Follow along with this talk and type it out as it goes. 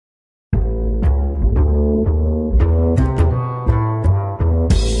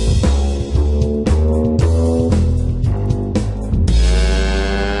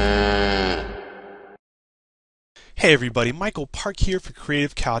Hey everybody, Michael Park here for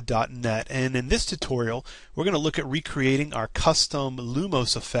CreativeCow.net, and in this tutorial we're going to look at recreating our custom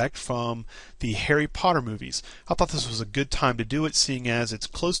Lumos effect from the Harry Potter movies. I thought this was a good time to do it, seeing as it's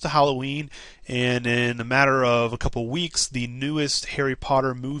close to Halloween, and in a matter of a couple weeks the newest Harry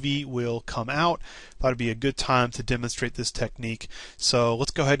Potter movie will come out. Thought it'd be a good time to demonstrate this technique. So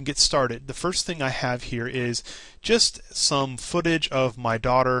let's go ahead and get started. The first thing I have here is just some footage of my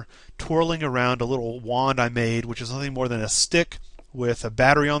daughter twirling around a little wand I made, which is nothing more than a stick with a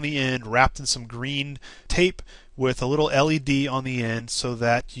battery on the end wrapped in some green tape with a little LED on the end, so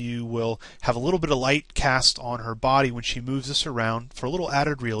that you will have a little bit of light cast on her body when she moves this around for a little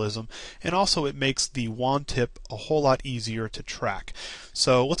added realism, and also it makes the wand tip a whole lot easier to track.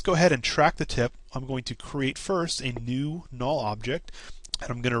 So let's go ahead and track the tip. I'm going to create first a new null object,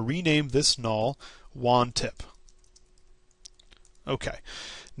 and I'm going to rename this null wand tip. Okay.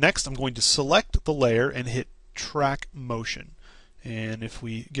 Next, I'm going to select the layer and hit track motion. And if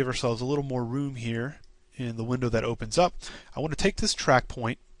we give ourselves a little more room here in the window that opens up, I want to take this track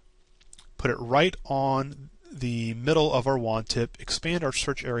point, put it right on the middle of our wand tip, expand our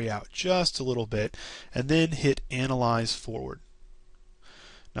search area out just a little bit, and then hit analyze forward.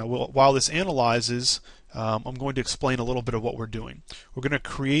 Now, while this analyzes, I'm going to explain a little bit of what we're doing. We're going to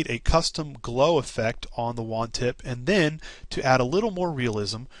create a custom glow effect on the wand tip, and then to add a little more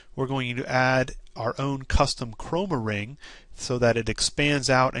realism, we're going to add our own custom Chroma Ring so that it expands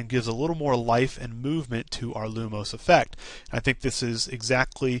out and gives a little more life and movement to our Lumos effect. And I think this is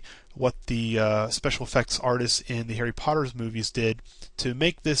exactly what the special effects artists in the Harry Potter movies did to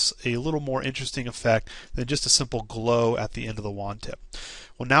make this a little more interesting effect than just a simple glow at the end of the wand tip.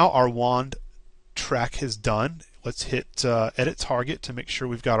 Well, now our wand track is done. Let's hit edit target to make sure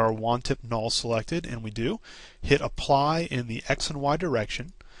we've got our wand tip null selected, and we do. Hit apply in the X and Y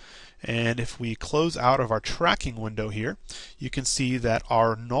direction, and if we close out of our tracking window here, you can see that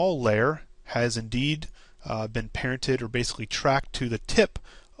our null layer has indeed been parented, or basically tracked to the tip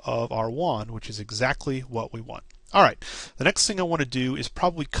of our wand, which is exactly what we want. Alright, the next thing I want to do is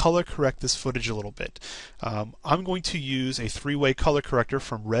probably color correct this footage a little bit. I'm going to use a three-way color corrector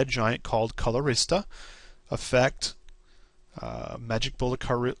from Red Giant called Colorista, Effect, Magic Bullet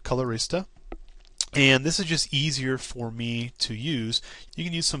Colorista, and this is just easier for me to use. You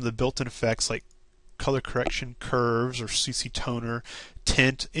can use some of the built-in effects like color correction curves or CC toner,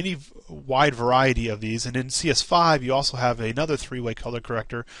 tint, any wide variety of these. And in CS5 you also have another three-way color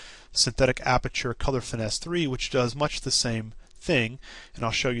corrector, synthetic aperture color finesse 3, which does much the same thing, and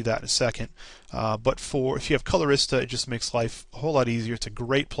I'll show you that in a second. But if you have Colorista, it just makes life a whole lot easier. It's a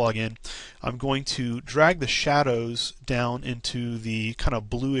great plugin. I'm going to drag the shadows down into the kind of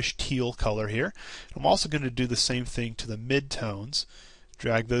bluish teal color here. I'm also going to do the same thing to the mid-tones.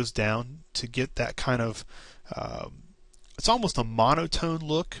 Drag those down to get that kind of it's almost a monotone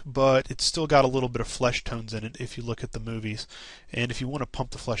look, but it's still got a little bit of flesh tones in it if you look at the movies. And if you want to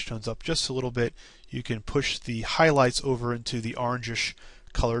pump the flesh tones up just a little bit, you can push the highlights over into the orangish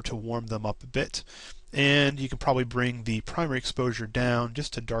color to warm them up a bit. And you can probably bring the primary exposure down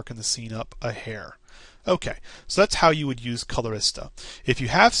just to darken the scene up a hair. Okay, so that's how you would use Colorista. If you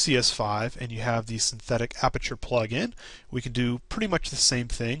have CS5 and you have the synthetic aperture plugin, we can do pretty much the same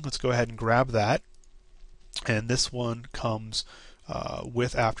thing. Let's go ahead and grab that. And this one comes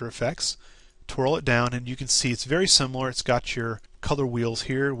with After Effects. Twirl it down, and you can see it's very similar. It's got your color wheels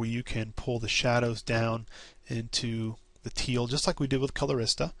here where you can pull the shadows down into the teal, just like we did with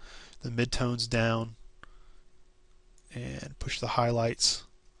Colorista. The midtones down, and push the highlights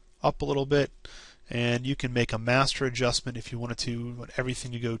up a little bit. And you can make a master adjustment if you wanted to, want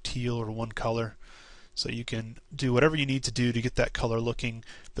everything to go teal or one color. So you can do whatever you need to do to get that color looking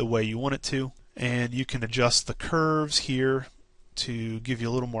the way you want it to. And you can adjust the curves here to give you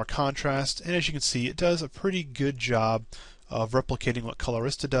a little more contrast. And as you can see, it does a pretty good job of replicating what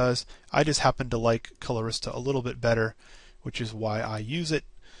Colorista does. I just happen to like Colorista a little bit better, which is why I use it.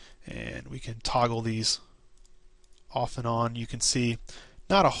 And we can toggle these off and on. You can see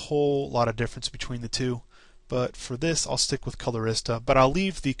not a whole lot of difference between the two, but for this I'll stick with Colorista, but I'll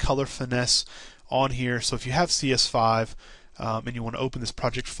leave the color finesse on here. So if you have CS5 and you want to open this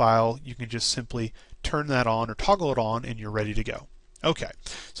project file, you can just simply turn that on or toggle it on, and you're ready to go. Okay,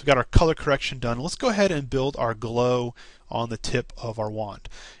 so we've got our color correction done. Let's go ahead and build our glow on the tip of our wand.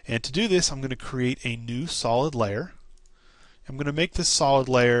 And to do this, I'm going to create a new solid layer. I'm going to make this solid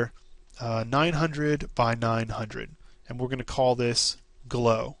layer 900 by 900, and we're going to call this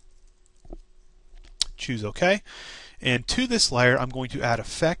glow. Choose OK. And to this layer, I'm going to add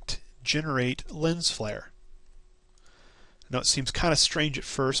Effect, Generate Lens Flare. Now it seems kind of strange at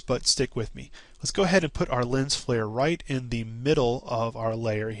first, but stick with me. Let's go ahead and put our lens flare right in the middle of our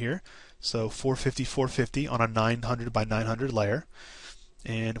layer here. So 450, 450 on a 900 by 900 layer.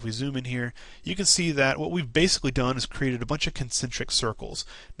 And if we zoom in here, you can see that what we've basically done is created a bunch of concentric circles.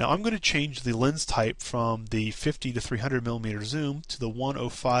 Now I'm going to change the lens type from the 50 to 300 millimeter zoom to the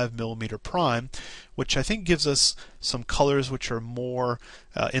 105 millimeter prime, which I think gives us some colors which are more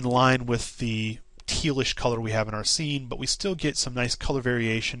in line with the tealish color we have in our scene, but we still get some nice color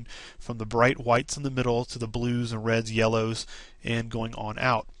variation from the bright whites in the middle to the blues and reds, yellows, and going on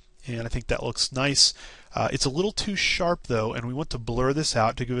out. And I think that looks nice. It's a little too sharp though, and we want to blur this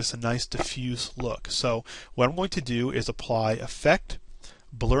out to give us a nice diffuse look. So what I'm going to do is apply Effect,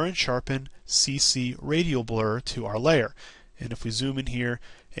 Blur and Sharpen, CC Radial Blur to our layer. And if we zoom in here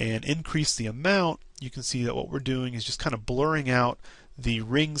and increase the amount, you can see that what we're doing is just kind of blurring out the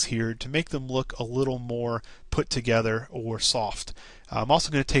rings here to make them look a little more put together or soft. I'm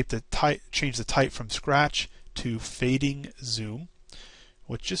also going to change the type from Scratch to Fading Zoom,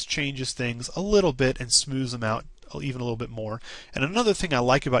 which just changes things a little bit and smooths them out even a little bit more. And another thing I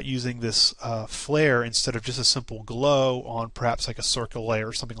like about using this flare instead of just a simple glow on perhaps like a circle layer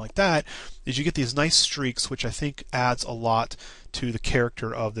or something like that is you get these nice streaks, which I think adds a lot to the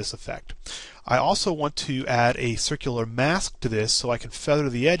character of this effect. I also want to add a circular mask to this so I can feather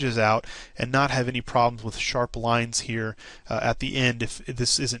the edges out and not have any problems with sharp lines here at the end if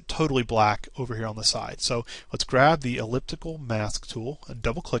this isn't totally black over here on the side. So let's grab the elliptical mask tool and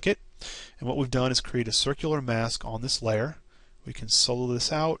double click it. And what we've done is create a circular mask on this layer. We can solo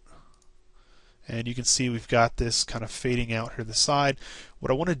this out, and you can see we've got this kind of fading out here to the side. What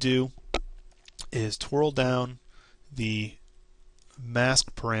I want to do is twirl down the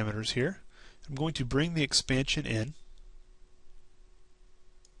mask parameters here. I'm going to bring the expansion in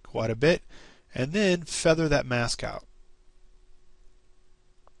quite a bit and then feather that mask out.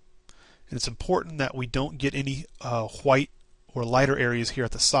 And it's important that we don't get any white or lighter areas here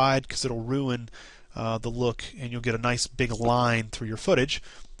at the side because it'll ruin the look and you'll get a nice big line through your footage,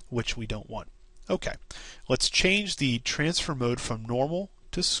 which we don't want. Okay, let's change the transfer mode from normal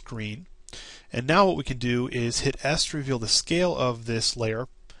to screen. And now what we can do is hit S to reveal the scale of this layer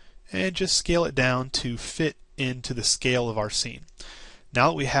and just scale it down to fit into the scale of our scene. Now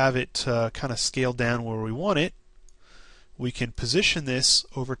that we have it kind of scaled down where we want it, we can position this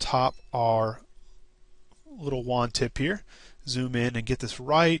over top our little wand tip here, zoom in and get this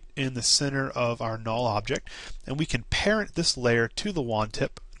right in the center of our null object, and we can parent this layer to the wand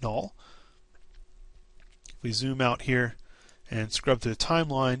tip null. If we zoom out here and scrub through the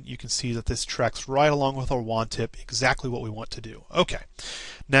timeline, you can see that this tracks right along with our wand tip, exactly what we want to do. Okay,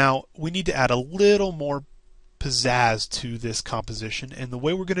 now we need to add a little more pizzazz to this composition, and the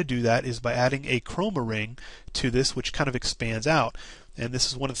way we're going to do that is by adding a chroma ring to this, which kind of expands out. And this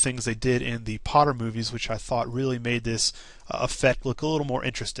is one of the things they did in the Potter movies, which I thought really made this effect look a little more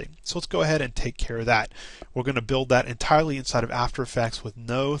interesting. So let's go ahead and take care of that. We're going to build that entirely inside of After Effects with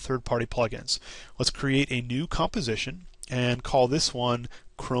no third-party plugins. Let's create a new composition and call this one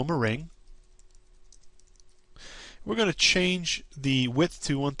Chroma Ring. We're going to change the width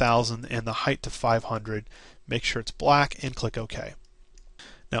to 1000 and the height to 500. Make sure it's black and click OK.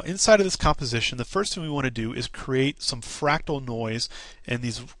 Now inside of this composition, the first thing we want to do is create some fractal noise and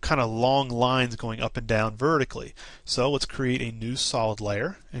these kind of long lines going up and down vertically. So let's create a new solid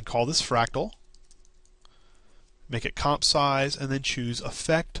layer and call this fractal. Make it comp size and then choose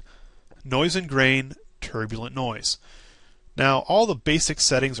Effect, Noise and Grain, Turbulent Noise. Now all the basic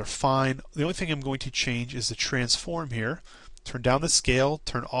settings are fine. The only thing I'm going to change is the transform here. Turn down the scale,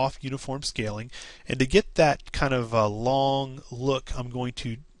 turn off uniform scaling, and to get that kind of long look, I'm going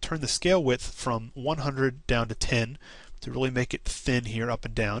to turn the scale width from 100 down to 10 to really make it thin here up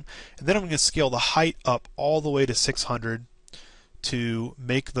and down. And then I'm going to scale the height up all the way to 600 to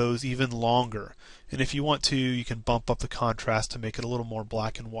make those even longer. And if you want to, you can bump up the contrast to make it a little more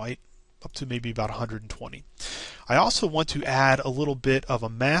black and white, up to maybe about 120. I also want to add a little bit of a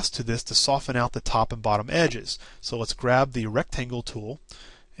mask to this to soften out the top and bottom edges. So let's grab the rectangle tool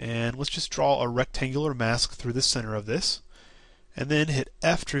and let's just draw a rectangular mask through the center of this, and then hit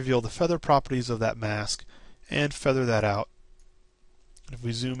F to reveal the feather properties of that mask and feather that out. If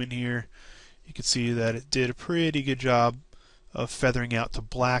we zoom in here, you can see that it did a pretty good job of feathering out to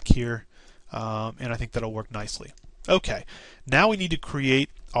black here, and I think that'll work nicely. Okay, now we need to create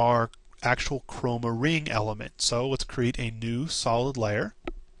our actual chroma ring element. So let's create a new solid layer,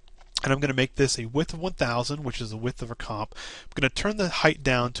 and I'm going to make this a width of 1000, which is the width of our comp. I'm going to turn the height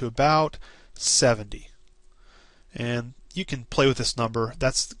down to about 70, and you can play with this number.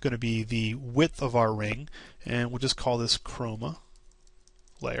 That's going to be the width of our ring, and we'll just call this chroma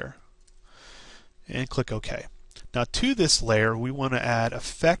layer. and click OK. Now to this layer we want to add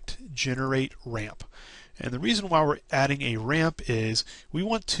Effect Generate Ramp. And the reason why we're adding a ramp is we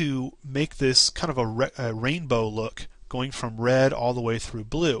want to make this kind of a rainbow look, going from red all the way through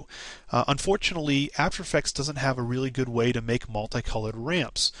blue. Unfortunately, After Effects doesn't have a really good way to make multicolored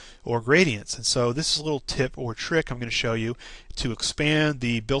ramps or gradients, and so this is a little tip or trick I'm going to show you to expand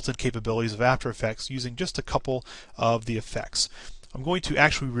the built-in capabilities of After Effects using just a couple of the effects. I'm going to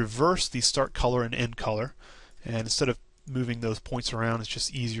actually reverse the start color and end color, and instead of moving those points around, it's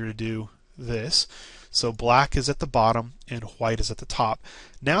just easier to do this. So black is at the bottom and white is at the top.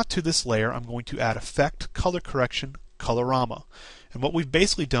 Now to this layer I'm going to add Effect Color Correction Colorama. And what we've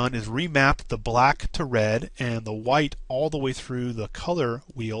basically done is remap the black to red and the white all the way through the color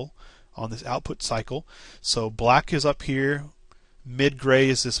wheel on this output cycle. So black is up here, mid-gray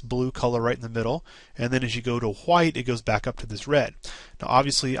is this blue color right in the middle, and then as you go to white it goes back up to this red. Now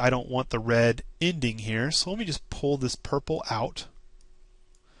obviously I don't want the red ending here, so let me just pull this purple out.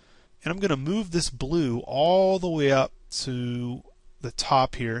 And I'm going to move this blue all the way up to the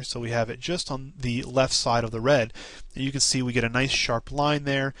top here so we have it just on the left side of the red. And you can see we get a nice sharp line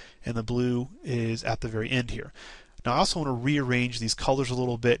there, and the blue is at the very end here. Now I also want to rearrange these colors a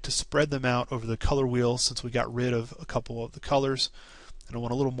little bit to spread them out over the color wheel since we got rid of a couple of the colors. And I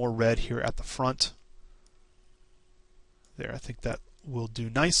want a little more red here at the front. There, I think that will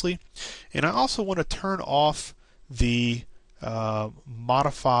do nicely. And I also want to turn off the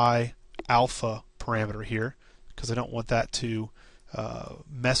modify alpha parameter here because I don't want that to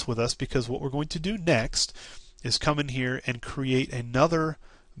mess with us, because what we're going to do next is come in here and create another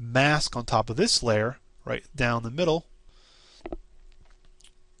mask on top of this layer right down the middle,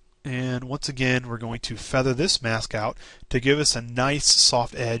 and once again we're going to feather this mask out to give us a nice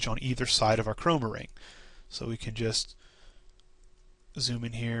soft edge on either side of our chroma ring. So we can just zoom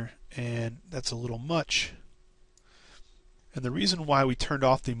in here, and that's a little much. And the reason why we turned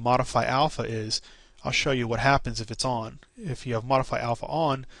off the Modify Alpha is, I'll show you what happens if it's on. If you have Modify Alpha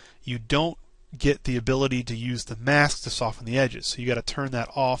on, you don't get the ability to use the mask to soften the edges. So you got to turn that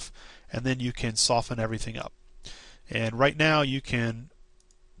off, and then you can soften everything up. And right now you can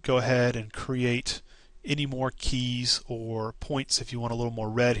go ahead and create any more keys or points if you want a little more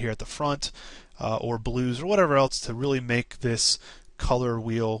red here at the front, or blues or whatever else to really make this color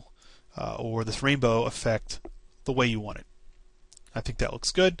wheel or this rainbow effect the way you want it. I think that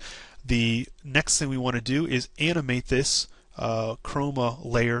looks good. The next thing we want to do is animate this chroma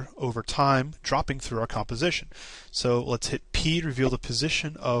layer over time, dropping through our composition. So let's hit P to reveal the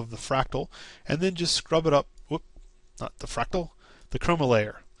position of the fractal, and then just scrub it up. Whoop, not the fractal, the chroma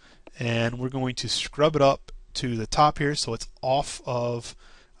layer. And we're going to scrub it up to the top here so it's off of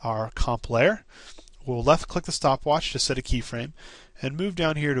our comp layer. We'll left click the stopwatch to set a keyframe and move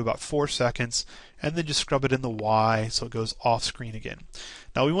down here to about 4 seconds, and then just scrub it in the Y so it goes off screen again.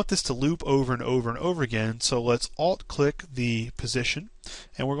 Now we want this to loop over and over and over again, so let's alt click the position,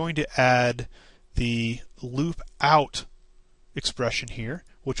 and we're going to add the loop out expression here,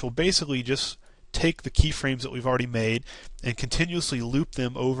 which will basically just take the keyframes that we've already made and continuously loop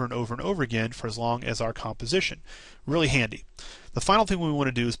them over and over and over again for as long as our composition. Really handy. The final thing we want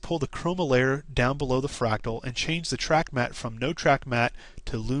to do is pull the chroma layer down below the fractal and change the track matte from no track matte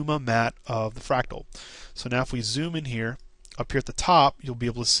to Luma matte of the fractal. So now if we zoom in here, up here at the top, you'll be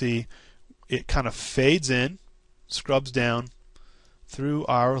able to see it kind of fades in, scrubs down through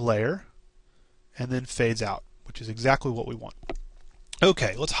our layer, and then fades out, which is exactly what we want.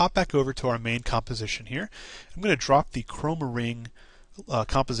 Okay, let's hop back over to our main composition here. I'm going to drop the Chroma Ring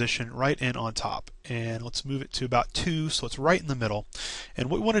composition right in on top, and let's move it to about 2 so it's right in the middle. And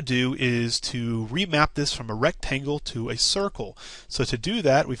what we want to do is to remap this from a rectangle to a circle. So to do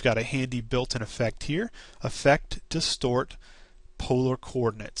that, we've got a handy built-in effect here, Effect Distort Polar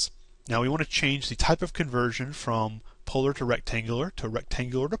Coordinates. Now we want to change the type of conversion from polar to rectangular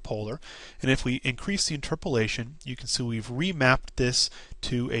to polar, and if we increase the interpolation, you can see we've remapped this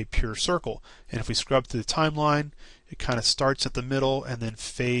to a pure circle. And if we scrub through the timeline, it kind of starts at the middle and then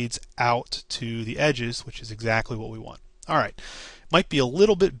fades out to the edges, which is exactly what we want. Alright, might be a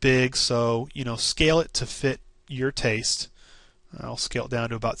little bit big, so scale it to fit your taste. I'll scale it down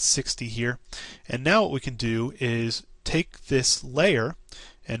to about 60 here. And now what we can do is take this layer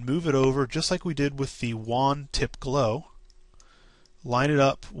and move it over just like we did with the wand tip glow. Line it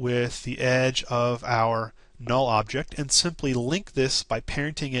up with the edge of our null object and simply link this by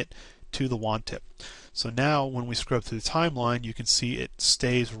parenting it to the wand tip. So now when we scrub through the timeline, you can see it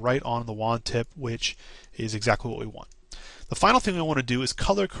stays right on the wand tip, which is exactly what we want. The final thing we want to do is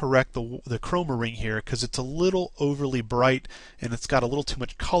color correct the Chroma Ring here because it's a little overly bright and it's got a little too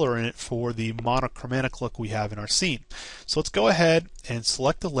much color in it for the monochromatic look we have in our scene. So let's go ahead and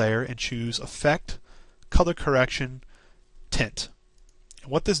select the layer and choose Effect, Color Correction, Tint. And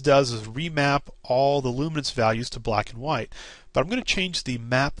what this does is remap all the luminance values to black and white. But I'm going to change the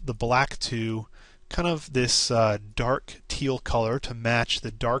black to kind of this dark teal color to match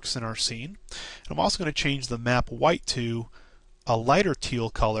the darks in our scene. And I'm also going to change the map white to a lighter teal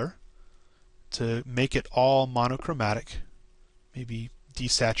color to make it all monochromatic, maybe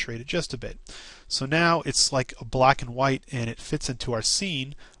desaturate it just a bit. So now it's like a black and white and it fits into our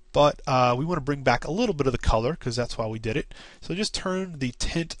scene, but we want to bring back a little bit of the color because that's why we did it. So just turn the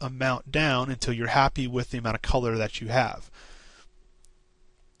tint amount down until you're happy with the amount of color that you have.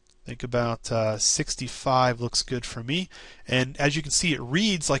 Think about 65 looks good for me. And as you can see, it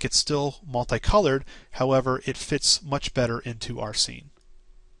reads like it's still multicolored. However, it fits much better into our scene.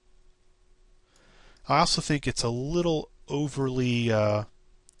 I also think it's a little overly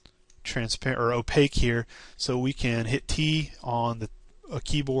transparent or opaque here, so we can hit T on a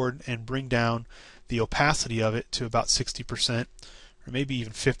keyboard and bring down the opacity of it to about 60%, or maybe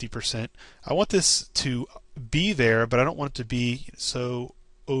even 50%. I want this to be there, but I don't want it to be so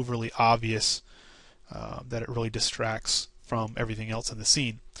overly obvious that it really distracts from everything else in the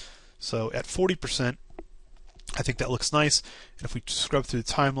scene. So at 40%, I think that looks nice. And if we scrub through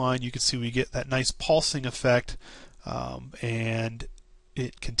the timeline, you can see we get that nice pulsing effect, and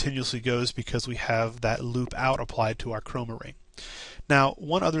it continuously goes because we have that loop out applied to our Chroma Ring. Now,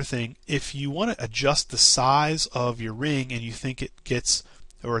 one other thing, if you want to adjust the size of your ring and you think it gets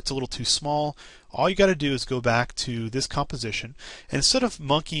or it's a little too small, all you got to do is go back to this composition, and instead of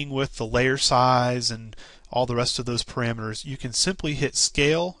monkeying with the layer size and all the rest of those parameters, you can simply hit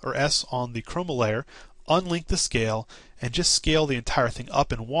Scale or S on the chroma layer, unlink the scale, and just scale the entire thing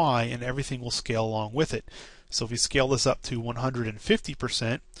up in Y, and everything will scale along with it. So if we scale this up to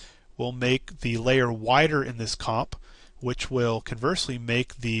 150%, we'll make the layer wider in this comp, which will conversely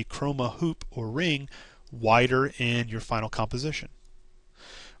make the chroma hoop or ring wider in your final composition.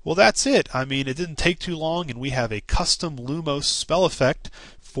 Well, that's it. I mean, it didn't take too long, and we have a custom Lumos spell effect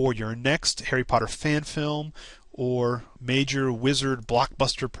for your next Harry Potter fan film or major wizard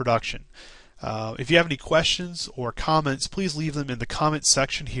blockbuster production. If you have any questions or comments, please leave them in the comments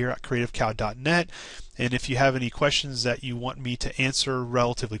section here at creativecow.net. And if you have any questions that you want me to answer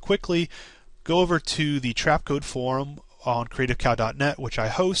relatively quickly, go over to the Trapcode forum on creativecow.net, which I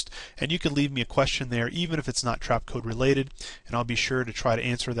host, and you can leave me a question there even if it's not Trapcode related, and I'll be sure to try to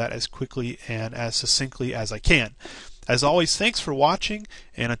answer that as quickly and as succinctly as I can. As always, thanks for watching,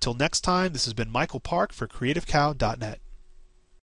 and until next time, this has been Michael Park for creativecow.net.